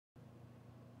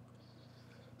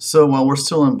So while we're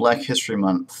still in Black History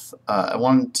Month, I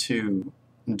wanted to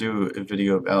do a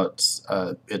video about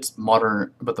the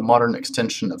modern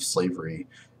extension of slavery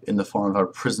in the form of our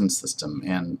prison system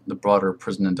and the broader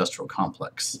prison industrial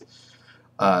complex.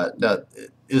 Now,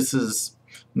 this is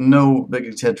no big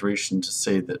exaggeration to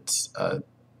say that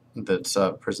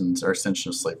prisons are an extension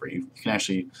of slavery. You can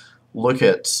actually look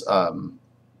at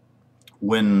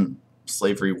when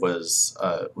slavery was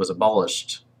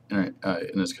abolished in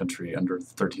this country under the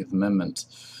 13th Amendment,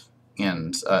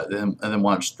 and then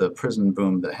watch the prison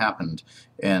boom that happened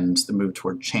and the move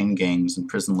toward chain gangs and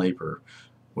prison labor,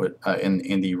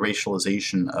 and the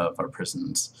racialization of our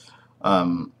prisons.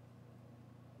 And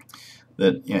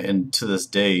to this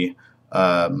day,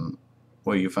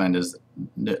 what you find is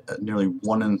nearly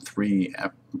 1 in 3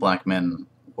 black men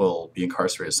will be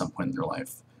incarcerated at some point in their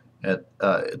life.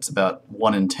 It's about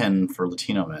 1 in 10 for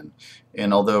Latino men.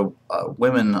 And although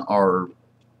women are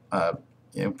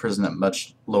in prison at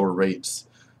much lower rates,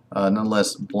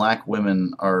 nonetheless, black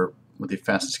women are the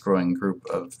fastest growing group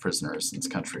of prisoners in this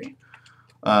country.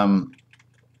 So,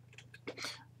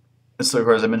 of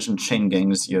course, I mentioned chain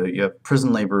gangs. You have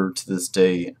prison labor to this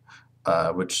day,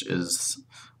 which is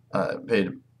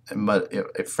paid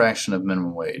a fraction of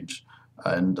minimum wage,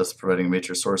 and thus providing a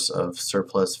major source of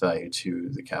surplus value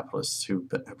to the capitalists who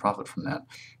profit from that.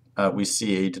 We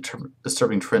see a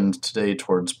disturbing trend today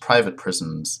towards private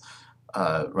prisons,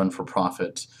 run for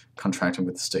profit, contracting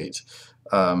with the state.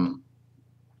 And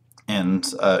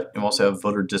you also have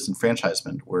voter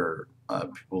disenfranchisement, where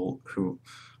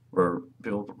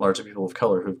largely people of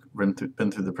color who've been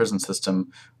through the prison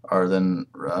system are then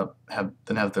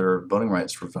have their voting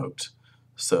rights revoked,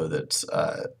 so that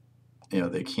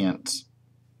they can't,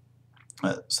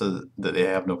 so that they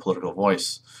have no political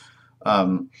voice.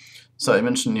 So I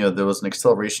mentioned there was an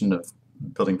acceleration of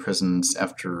building prisons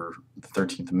after the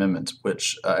 13th Amendment,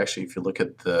 which actually, if you look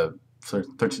at the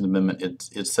 13th Amendment,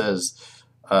 it says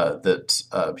that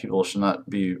people should not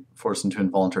be forced into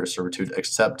involuntary servitude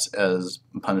except as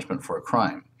punishment for a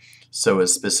crime. So it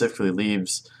specifically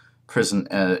leaves prison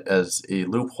as a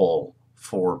loophole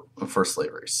for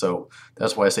slavery. So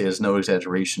that's why I say it's no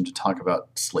exaggeration to talk about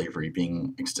slavery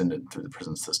being extended through the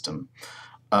prison system.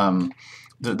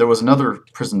 There was another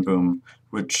prison boom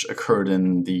which occurred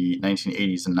in the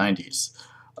 1980s and 90s,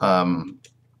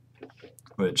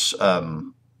 which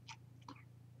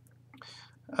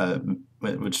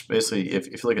basically, if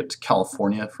you look at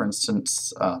California, for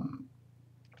instance, in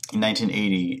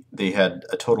 1980 they had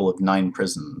a total of 9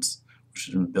 prisons, which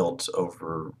had been built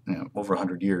over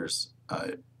 100 years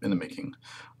in the making.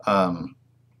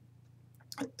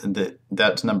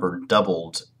 That number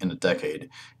doubled in a decade,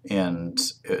 and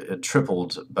it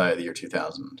tripled by the year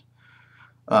 2000.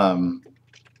 And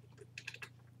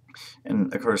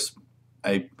of course,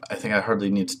 I think I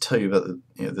hardly need to tell you about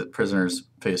that prisoners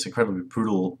face incredibly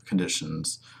brutal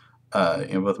conditions,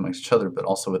 both amongst each other, but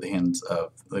also at the hands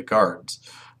of the guards.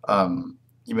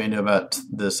 You may know about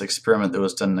this experiment that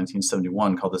was done in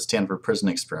 1971 called the Stanford Prison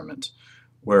Experiment,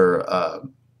 where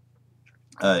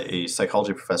a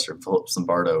psychology professor, Philip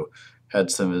Zimbardo, had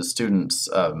some of his students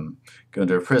go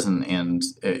into a prison, and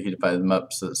he divided them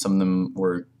up so that some of them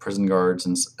were prison guards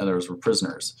and others were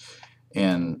prisoners.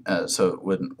 And so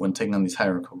when taking on these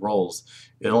hierarchical roles,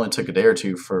 it only took a day or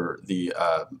two for the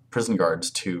prison guards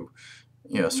to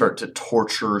start to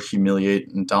torture, humiliate,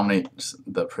 and dominate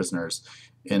the prisoners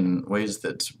in ways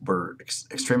that were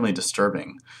extremely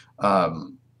disturbing.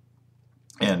 And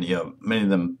many of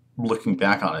them, looking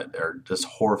back on it, are just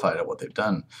horrified at what they've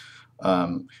done.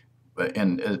 And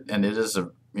it is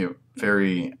a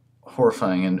very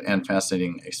horrifying and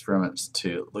fascinating experiments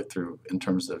to look through in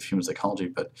terms of human psychology.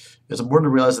 But it's important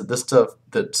to realize that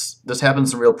this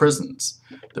happens in real prisons.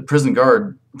 The prison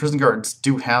guards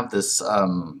do have this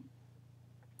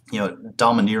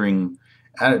domineering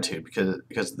attitude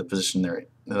because of the position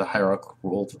the hierarchical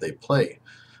role that they play.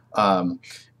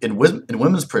 In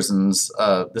women's prisons,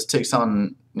 this takes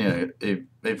on a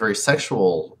very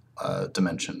sexual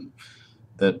dimension.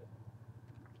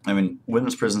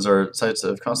 Women's prisons are sites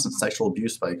of constant sexual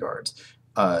abuse by guards.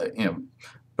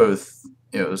 Both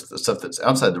the stuff that's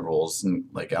outside the rules, and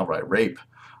like outright rape,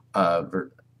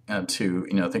 to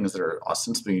things that are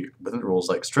ostensibly within the rules,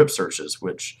 like strip searches.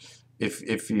 Which,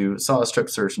 if you saw a strip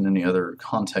search in any other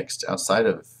context outside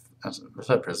of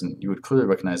prison, you would clearly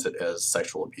recognize it as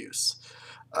sexual abuse.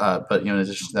 But in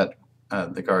addition to that,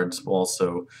 the guards will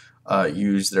also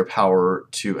use their power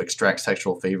to extract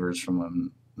sexual favors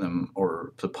from them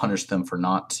or to punish them for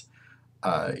not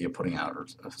putting out, or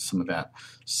some of that.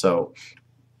 So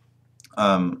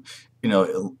a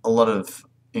lot of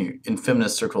in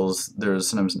feminist circles, there's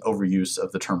sometimes an overuse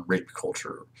of the term rape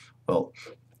culture. Well,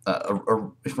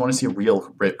 if you want to see a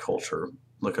real rape culture,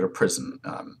 look at a prison.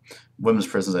 Women's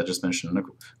prisons, I just mentioned.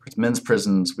 Men's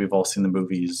prisons, we've all seen the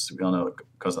movies. We all know what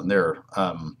goes on there.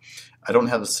 I don't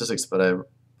have the statistics, but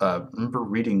I remember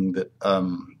reading that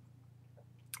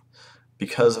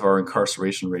because of our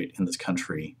incarceration rate in this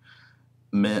country,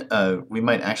 we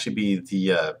might actually be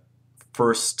the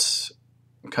first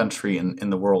country in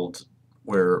the world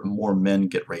where more men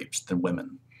get raped than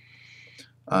women.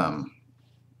 Um,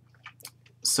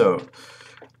 so,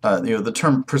 the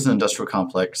term prison industrial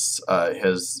complex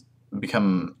has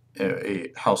become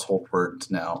a household word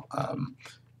now.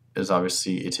 Is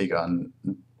obviously a take on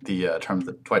the term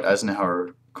that Dwight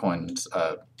Eisenhower coined,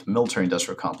 military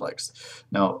industrial complex.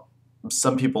 Now,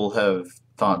 some people have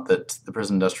thought that the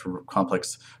prison industrial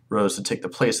complex rose to take the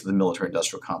place of the military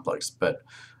industrial complex, but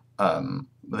I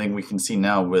think we can see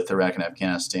now with Iraq and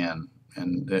Afghanistan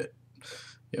and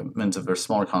meant of their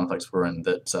smaller conflicts we're in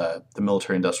that the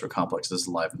military industrial complex is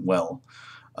alive and well.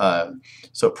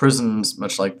 So prisons,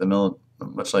 much like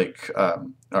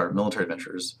our military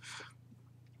ventures,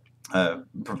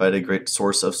 provide a great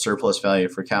source of surplus value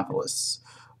for capitalists.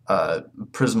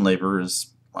 Prison labor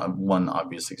is one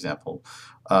obvious example.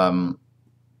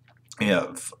 We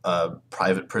have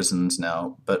private prisons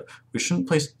now, but we shouldn't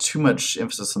place too much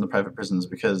emphasis on the private prisons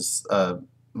because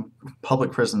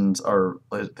public prisons are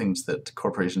things that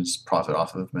corporations profit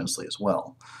off of immensely as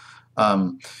well.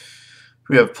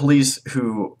 We have police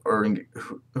who are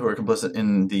complicit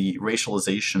in the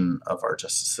racialization of our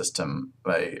justice system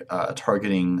by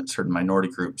targeting certain minority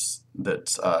groups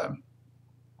that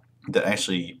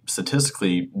actually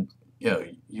statistically,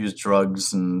 use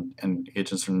drugs and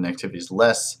engage in certain activities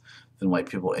less than white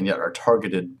people, and yet are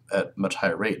targeted at much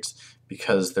higher rates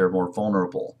because they're more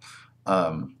vulnerable.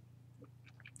 And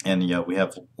we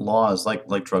have laws like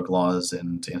drug laws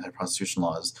and anti-prostitution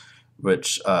laws,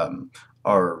 which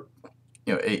are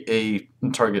a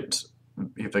target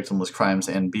victimless crimes,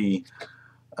 and B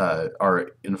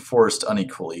are enforced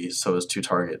unequally so as to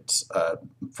target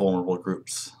vulnerable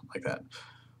groups like that.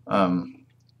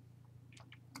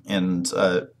 And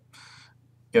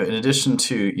in addition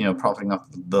to profiting off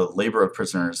the labor of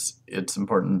prisoners, it's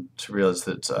important to realize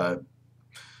that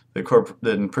that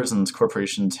in prisons,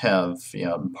 corporations have,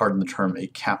 pardon the term, a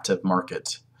captive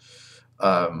market. They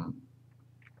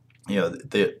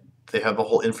have a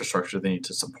whole infrastructure they need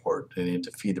to support. They need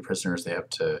to feed the prisoners. They have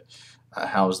to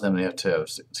house them. They have to have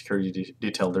security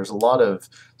detail. There's a lot of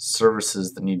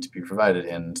services that need to be provided,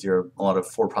 and there are a lot of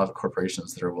for-profit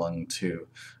corporations that are willing to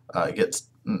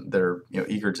they're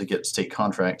eager to get state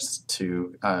contracts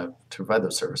to provide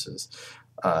those services.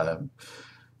 And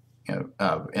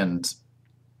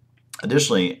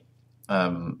additionally,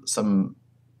 some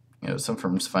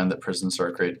firms find that prisons are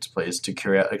a great place to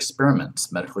carry out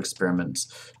experiments, medical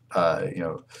experiments,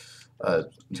 chemical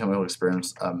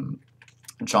experiments.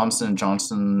 Johnson &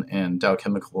 Johnson and Dow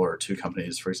Chemical are two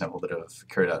companies, for example, that have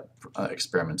carried out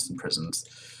experiments in prisons.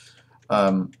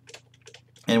 And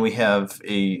we have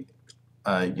a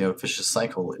vicious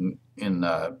cycle in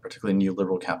particularly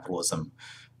neoliberal capitalism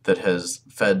that has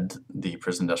fed the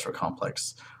prison industrial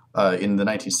complex. In the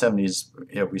 1970s,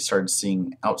 we started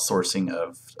seeing outsourcing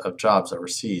of jobs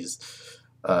overseas,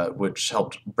 which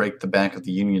helped break the back of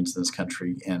the unions in this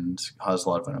country and caused a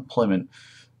lot of unemployment,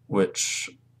 which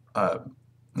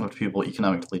left people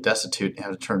economically destitute and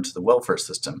had to turn to the welfare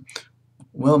system.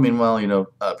 Well, meanwhile,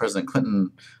 President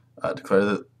Clinton declared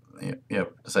that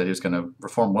decided he was going to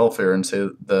reform welfare and say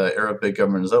the era of big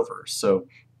government is over. So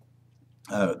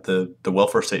the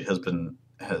welfare state has been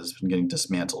getting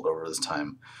dismantled over this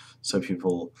time. So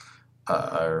people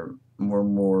are more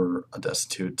and more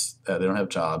destitute. They don't have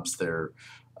jobs. They don't.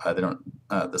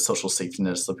 The social safety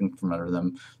net is slipping from under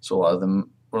them. So what a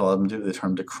lot of them do, they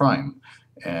turn to crime,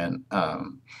 and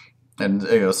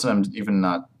sometimes even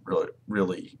not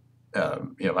really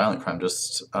violent crime.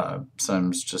 Just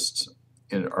sometimes just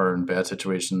are in bad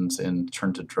situations and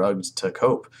turn to drugs to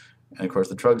cope. And of course,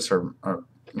 the drugs are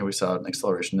we saw an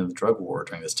acceleration in the drug war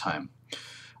during this time.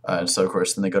 So, of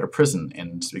course, then they go to prison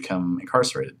and become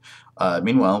incarcerated.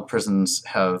 Meanwhile, prisons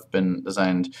have been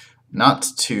designed not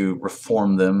to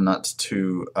reform them, not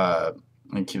to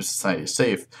keep society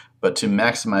safe, but to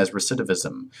maximize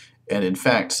recidivism. And in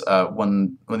fact,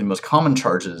 one of the most common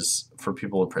charges for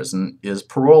people in prison is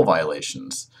parole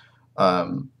violations.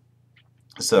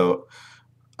 So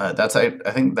I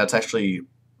think that's actually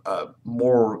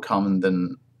more common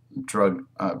than drug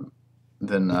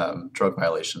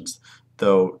violations.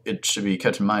 Though it should be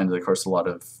kept in mind that, of course, a lot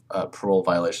of parole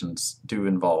violations do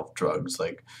involve drugs,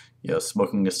 like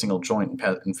smoking a single joint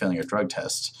and failing a drug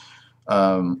test.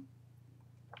 Um,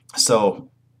 so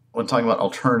when talking about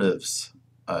alternatives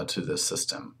to this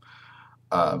system,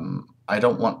 I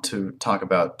don't want to talk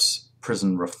about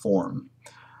prison reform.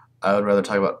 I would rather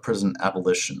talk about prison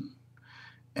abolition.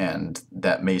 And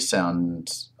that may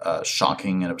sound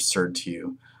shocking and absurd to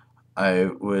you. I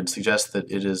would suggest that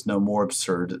it is no more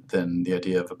absurd than the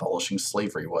idea of abolishing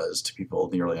slavery was to people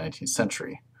in the early 19th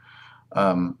century.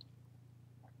 Um,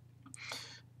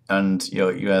 and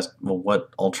you asked, well,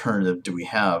 what alternative do we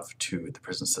have to the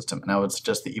prison system? And I would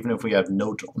suggest that even if we have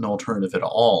no alternative at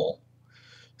all,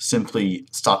 simply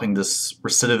stopping this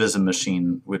recidivism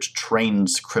machine, which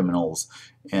trains criminals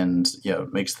and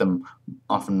makes them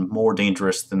often more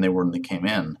dangerous than they were when they came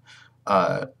in,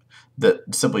 that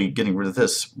simply getting rid of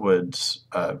this would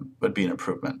be an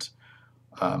improvement.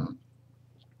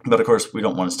 But of course, we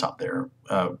don't want to stop there.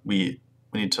 We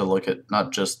need to look at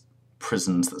not just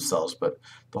prisons themselves, but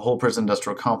the whole prison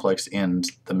industrial complex and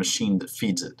the machine that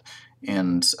feeds it,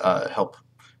 and help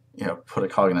put a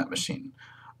cog in that machine.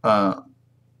 Help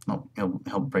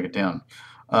break it down.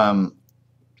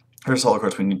 First of all, of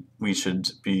course, we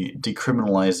should be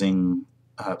decriminalizing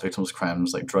victims of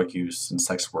crimes like drug use and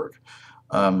sex work.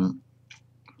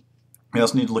 We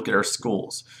also need to look at our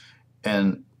schools,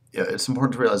 and it's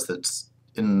important to realize that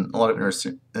in a lot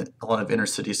of inner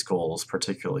city schools,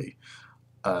 particularly,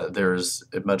 there's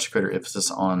a much greater emphasis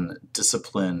on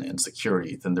discipline and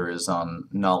security than there is on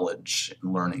knowledge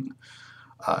and learning,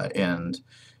 and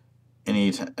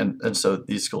so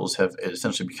these schools have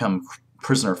essentially become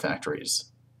prisoner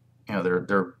factories. There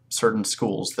are certain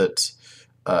schools that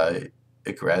a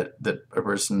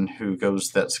person who goes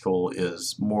to that school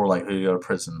is more likely to go to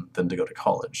prison than to go to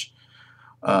college.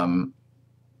 And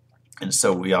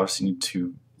so we obviously need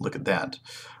to look at that.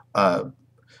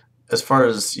 As far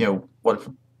as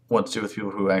what to do with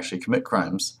people who actually commit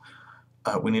crimes,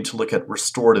 we need to look at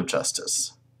restorative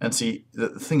justice. And see, the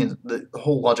thing is, the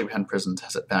whole logic behind prisons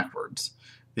has it backwards.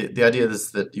 The idea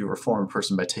is that you reform a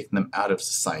person by taking them out of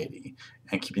society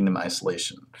and keeping them in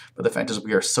isolation. But the fact is,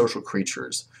 we are social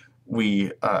creatures.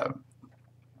 We are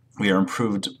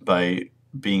improved by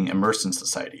being immersed in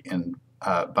society and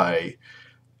by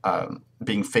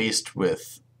being faced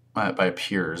with by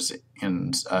peers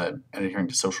and adhering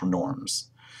to social norms.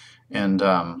 And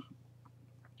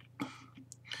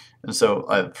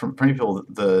so for many people,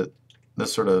 the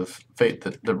sort of fate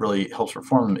that really helps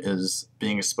reform is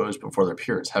being exposed before their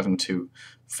peers, having to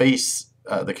face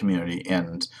the community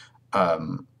and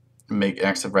make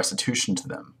acts of restitution to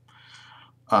them.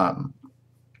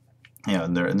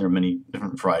 And there are many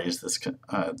different varieties. There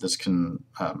are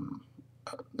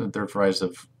varieties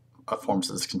of forms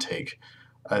that this can take.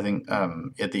 I think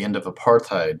at the end of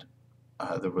apartheid,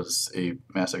 there was a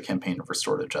massive campaign of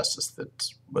restorative justice that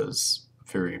was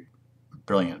very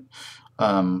brilliant.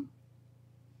 But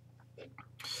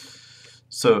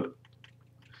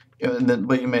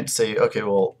you might say, okay,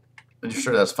 well,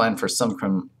 sure, that's fine for some of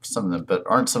them, but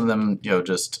aren't some of them,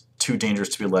 just too dangerous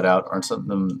to be let out? Aren't some of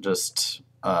them just,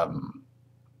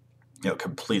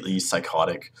 completely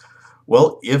psychotic?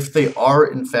 Well, if they are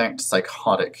in fact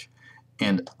psychotic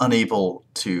and unable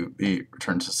to be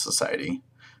returned to society,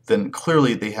 then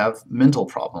clearly they have mental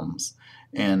problems,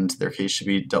 and their case should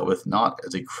be dealt with not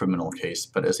as a criminal case,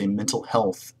 but as a mental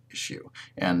health issue.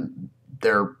 And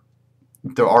there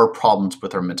are problems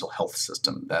with our mental health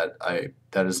system that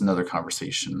is another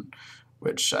conversation,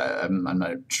 which I'm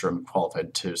not sure I'm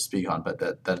qualified to speak on, but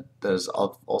that is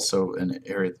also an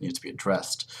area that needs to be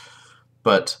addressed.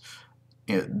 But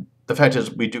the fact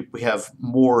is, we have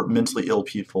more mentally ill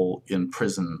people in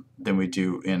prison than we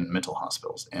do in mental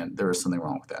hospitals, and there is something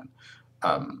wrong with that.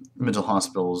 Mental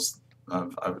hospitals,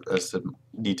 as I said,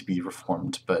 need to be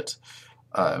reformed, but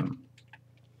all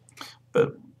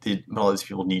these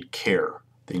people need care.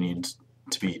 They need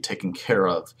to be taken care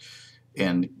of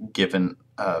and given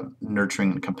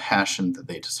nurturing and compassion that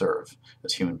they deserve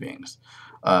as human beings,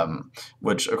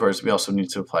 which, of course, we also need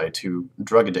to apply to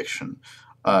drug addiction.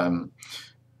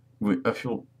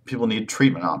 People need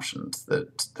treatment options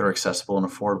that are accessible and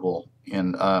affordable,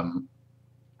 and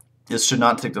this should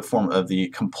not take the form of the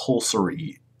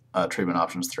compulsory treatment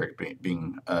options that are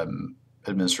being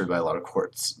administered by a lot of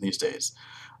courts these days.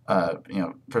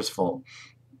 First of all,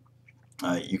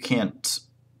 you can't,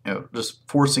 just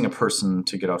forcing a person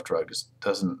to get off drugs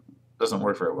doesn't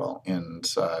work very well. And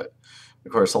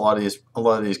of course, a lot of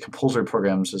these compulsory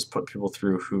programs just put people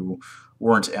through who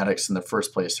weren't addicts in the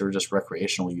first place. They were just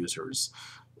recreational users,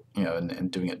 and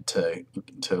doing it to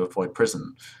avoid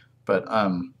prison. But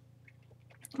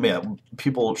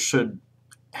people should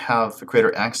have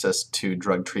greater access to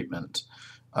drug treatment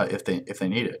if they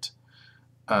need it.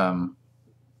 Um,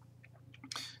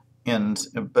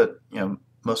 but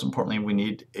most importantly, we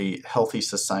need a healthy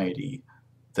society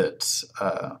that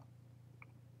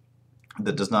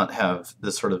that does not have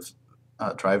this sort of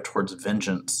drive towards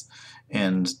vengeance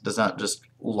and does not just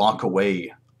lock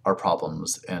away our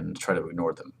problems and try to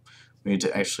ignore them. We need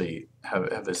to actually have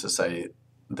a society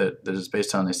that is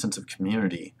based on a sense of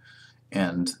community,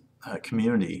 and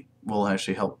community will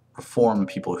actually help reform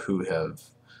people who have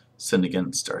sinned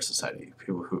against our society,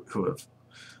 people who have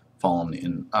fallen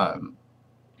in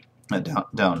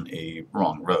down a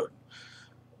wrong road.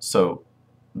 So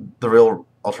the real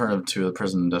alternative to the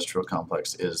prison industrial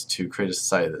complex is to create a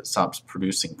society that stops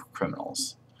producing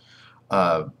criminals.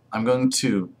 I'm going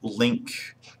to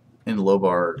link in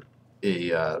Lobar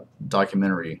a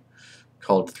documentary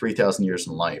called 3,000 Years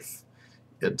in Life.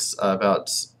 It's about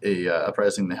a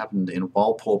uprising that happened in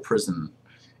Walpole Prison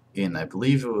in, I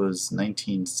believe it was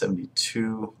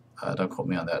 1972. Don't quote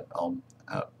me on that. I'll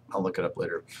look it up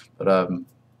later. But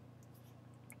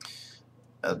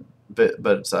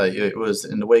it was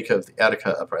in the wake of the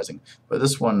Attica uprising. But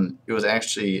this one, it was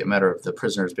actually a matter of the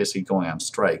prisoners basically going on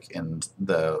strike and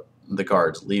the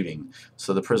guards leaving.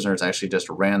 So the prisoners actually just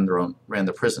ran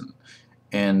the prison,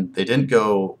 and they didn't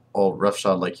go all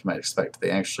roughshod like you might expect. They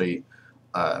actually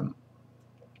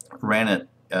ran it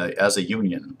as a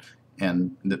union,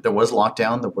 and there was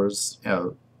lockdown. There was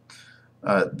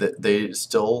they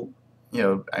still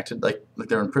acted like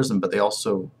they were in prison, but they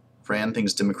also ran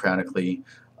things democratically.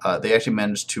 They actually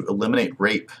managed to eliminate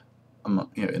rape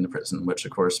in the prison, which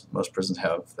of course most prisons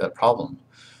have that problem.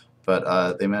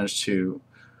 But they managed to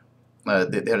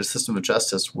they had a system of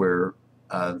justice where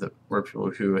where people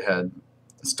who had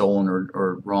stolen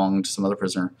or wronged some other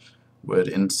prisoner would,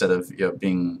 instead of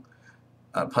being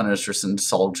punished or sent to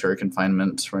solitary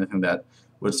confinement or anything like that,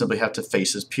 would simply have to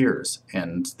face his peers,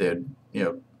 and they'd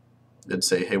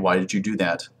say, "Hey, why did you do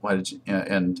that? Why did you?"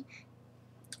 And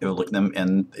it would look at them,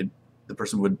 and the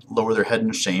person would lower their head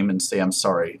in shame and say, "I'm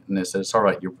sorry," and they said, "It's all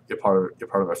right. You're part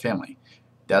of our family."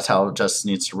 That's how justice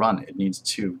needs to run. It needs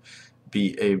to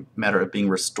be a matter of being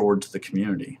restored to the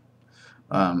community.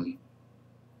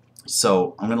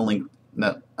 So I'm going to link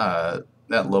that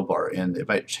low bar, and it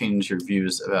might change your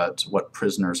views about what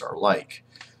prisoners are like,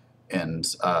 and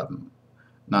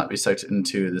not be sucked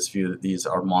into this view that these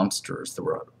are monsters that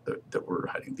we're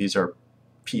hiding. These are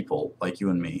people like you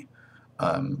and me,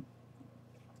 and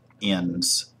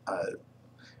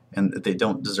they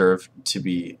don't deserve to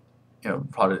be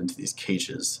prodded into these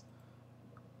cages.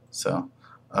 So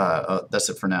that's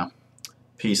it for now.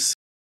 Peace.